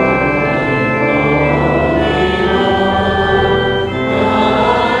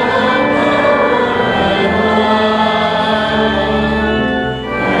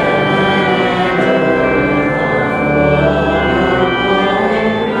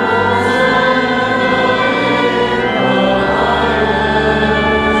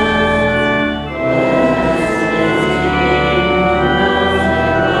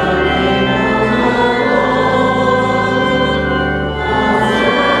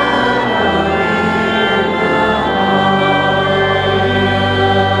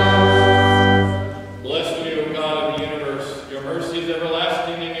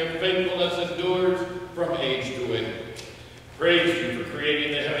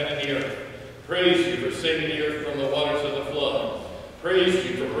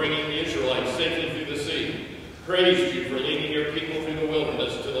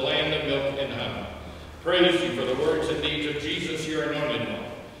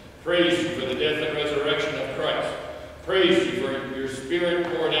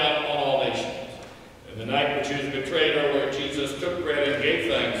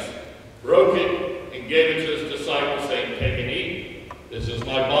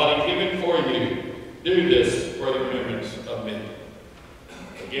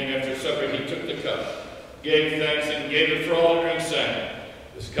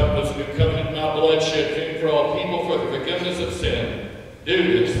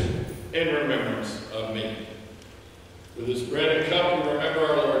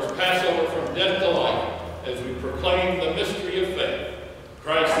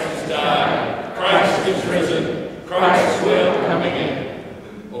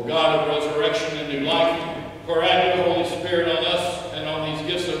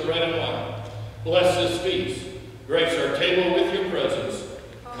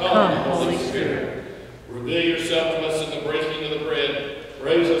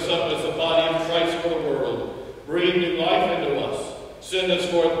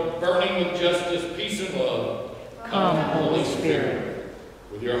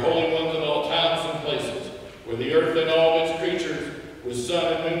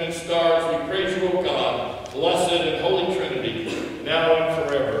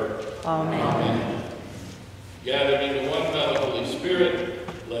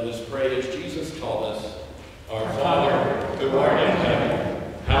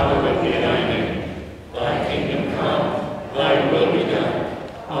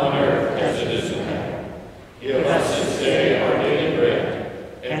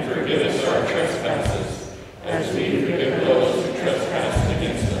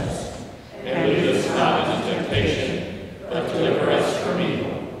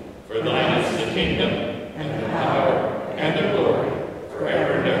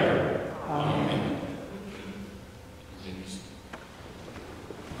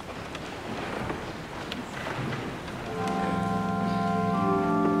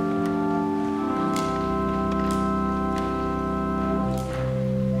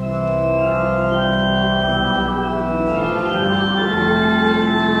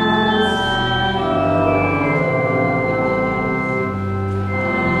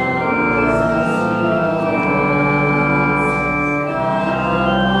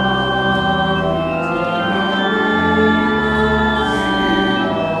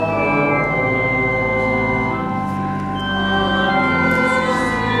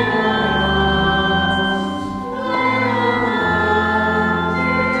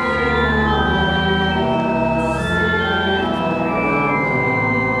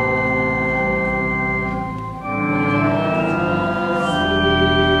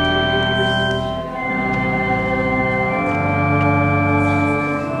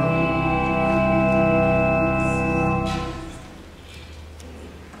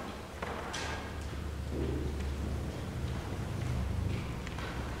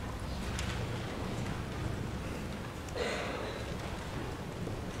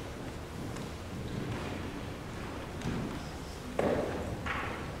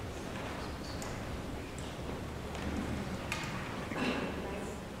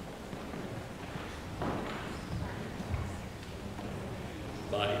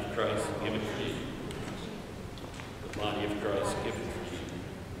 of Christ given for you. The body of Christ given for you.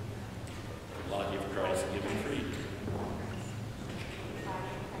 The body of Christ given for you.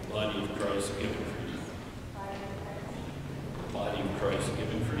 The body of Christ given for you. The body of Christ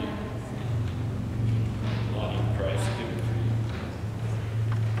given for you. The body of Christ given for you.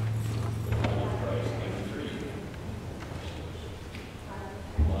 The body of Christ given for you.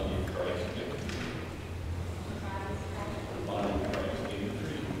 The body of Christ given for you. The body of Christ given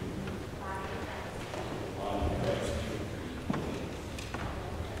for you.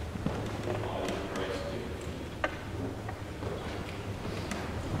 The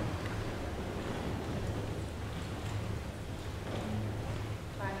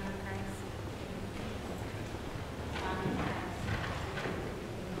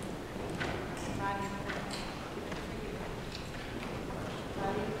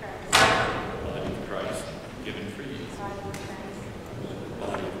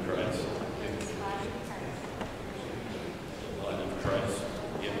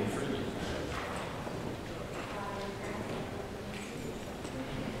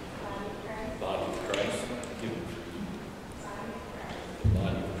body of Christ given for you. The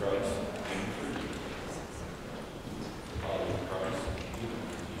body of Christ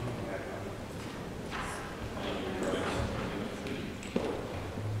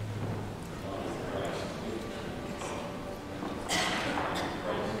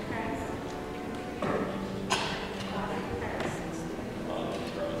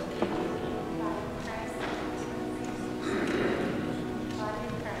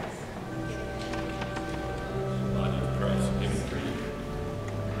given for you.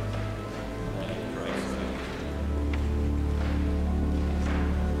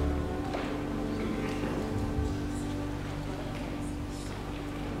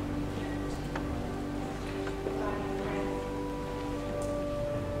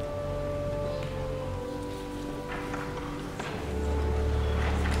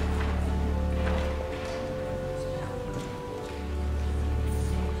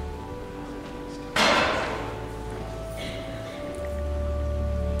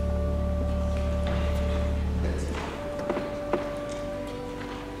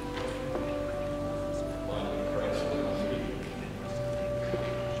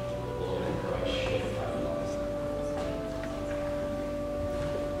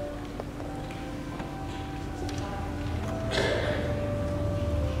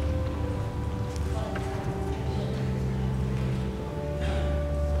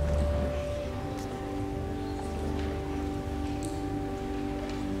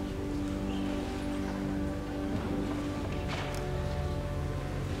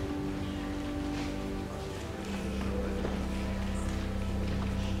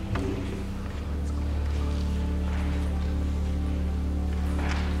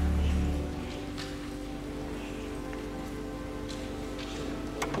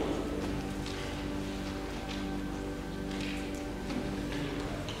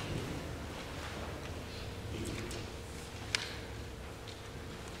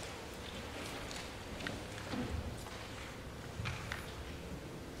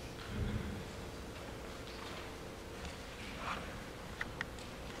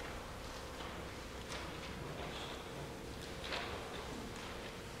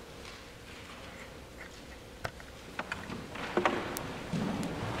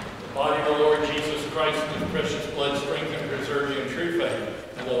 Body of the Lord Jesus Christ, His precious blood, strengthen and preserve you in true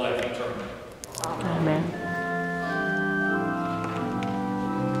faith and the life eternal. Amen.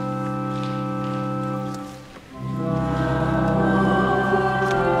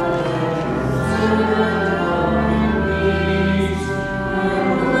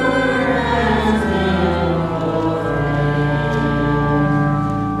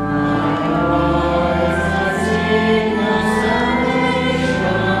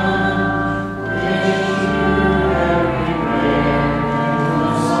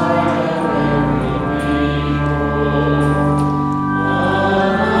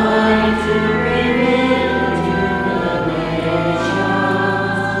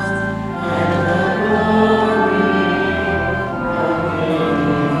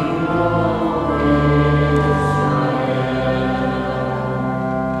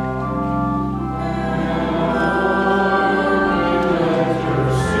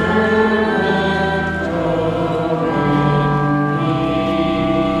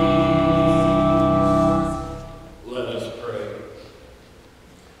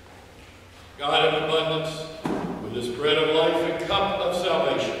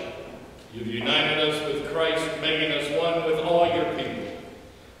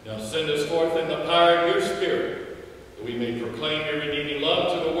 Now send us forth in the power of your Spirit, that we we may proclaim your redeeming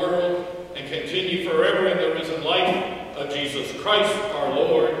love to the world and continue forever in the risen life of Jesus Christ our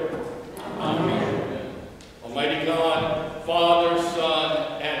Lord. Amen. Almighty God, Father,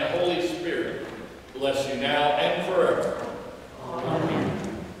 Son, and Holy Spirit, bless you now and forever. Amen.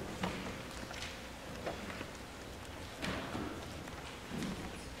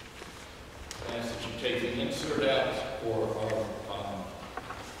 I ask that you take the insert out for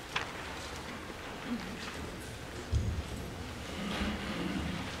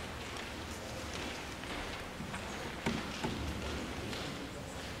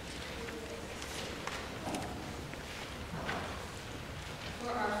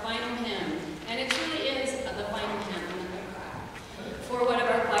our final hymn, and it truly is the final hymn. I'm not going to cry. For one of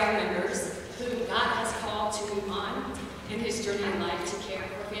our choir members who God has called to move on in his journey in life to care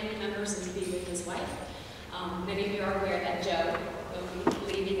for family members and to be with his wife. Many of you are aware that Joe will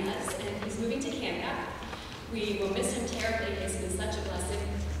be leaving us, and he's moving to Canada. We will miss him terribly. He has been such a blessing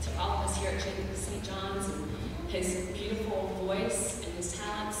to all of us here at St. John's, and his beautiful voice and his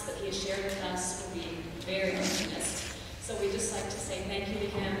talents that he has shared with us will be very much missed. So we just like to say thank you to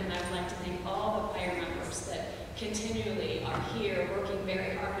him, and I would like to thank all the choir members that continually are here working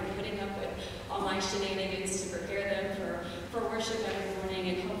very hard and putting up with all my shenanigans to prepare them for worship every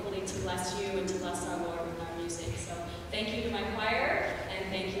morning, and hopefully to bless you and to bless our Lord with our music. So thank you to my choir, and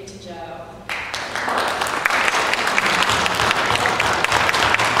thank you to Joe. Amen.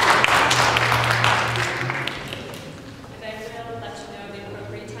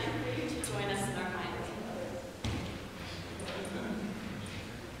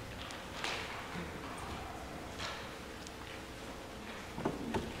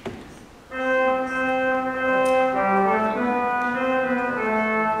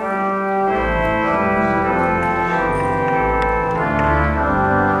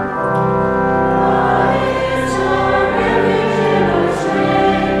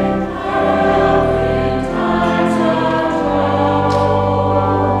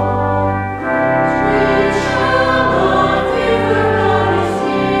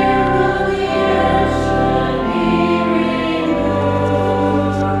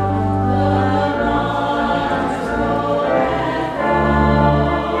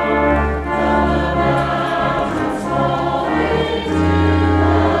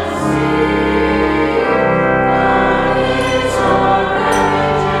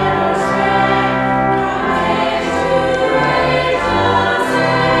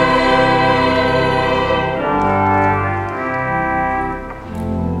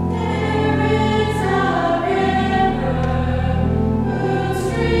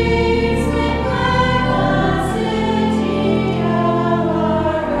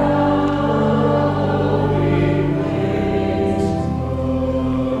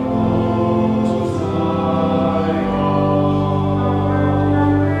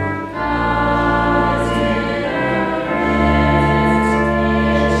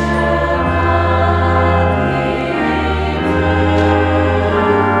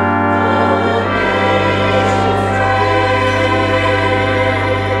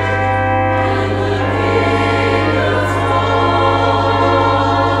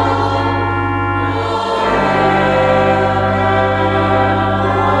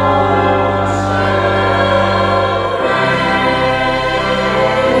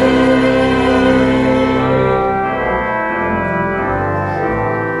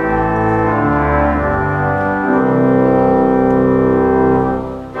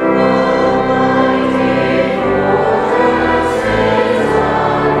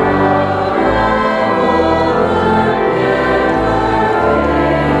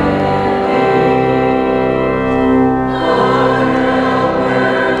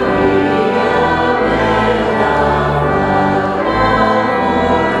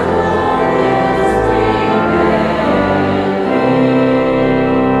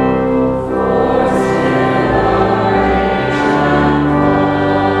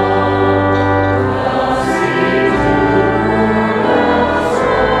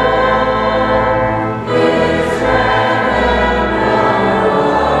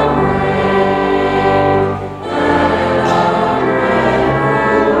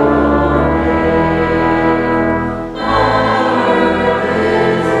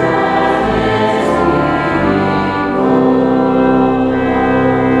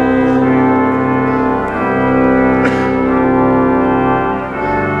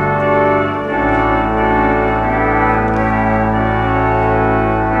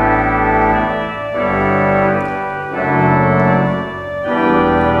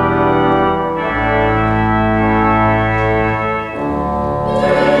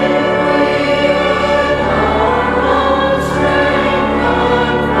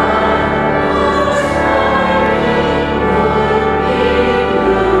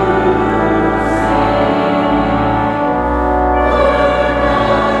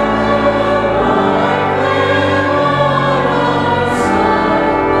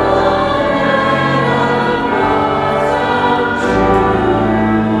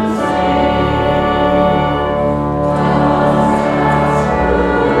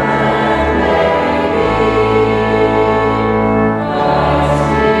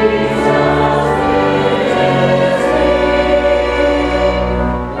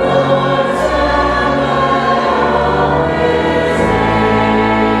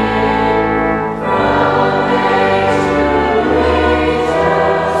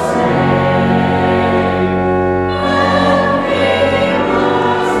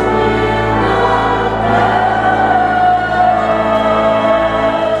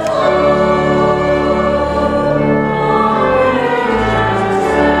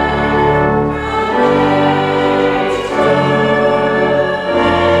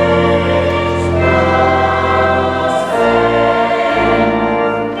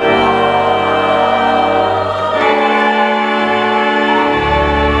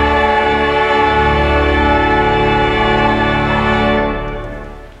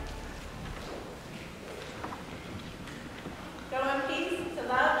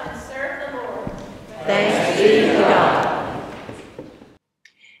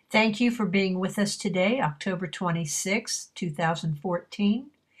 Thank you for being with us today, October 26, 2014.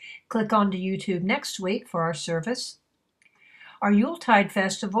 Click on to YouTube next week for our service. Our Yuletide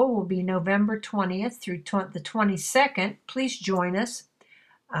Festival will be November 20th through the 22nd. Please join us.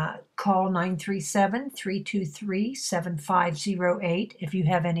 Call 937-323-7508 if you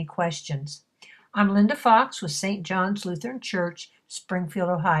have any questions. I'm Linda Fox with St. John's Lutheran Church,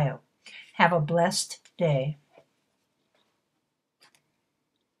 Springfield, Ohio. Have a blessed day.